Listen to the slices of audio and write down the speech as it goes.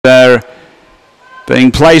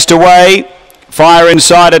being placed away. Fire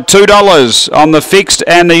Inside at $2 on the fixed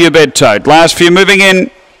and the U-Bet tote. Last few moving in.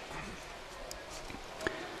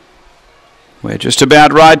 We're just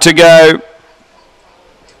about right to go.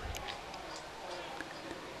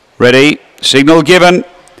 Ready, signal given.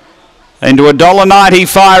 Into $1.90,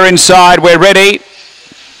 Fire Inside, we're ready.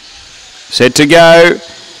 Set to go.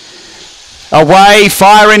 Away,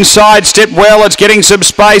 Fire Inside, stepped well, it's getting some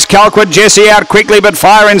space. Colquitt Jesse out quickly, but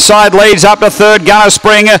Fire Inside leads up to third. Gunner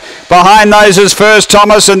Springer, behind those is first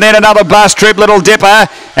Thomas, and then another bus trip, Little Dipper.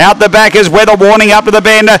 Out the back is Weather Warning up to the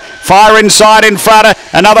bend. Fire Inside in front,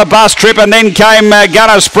 another bus trip, and then came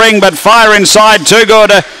Gunner Spring, but Fire Inside too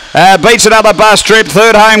good. Beats another bus trip,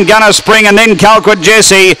 third home Gunner Spring, and then Colquitt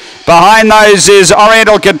Jesse. Behind those is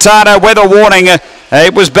Oriental Katana, Weather Warning.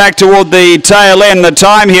 It was back toward the tail end. The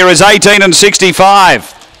time here is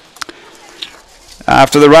 18:65.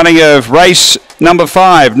 After the running of race number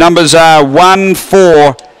 5, numbers are 1,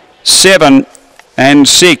 4, 7 and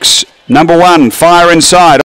 6. Number 1, Fire Inside.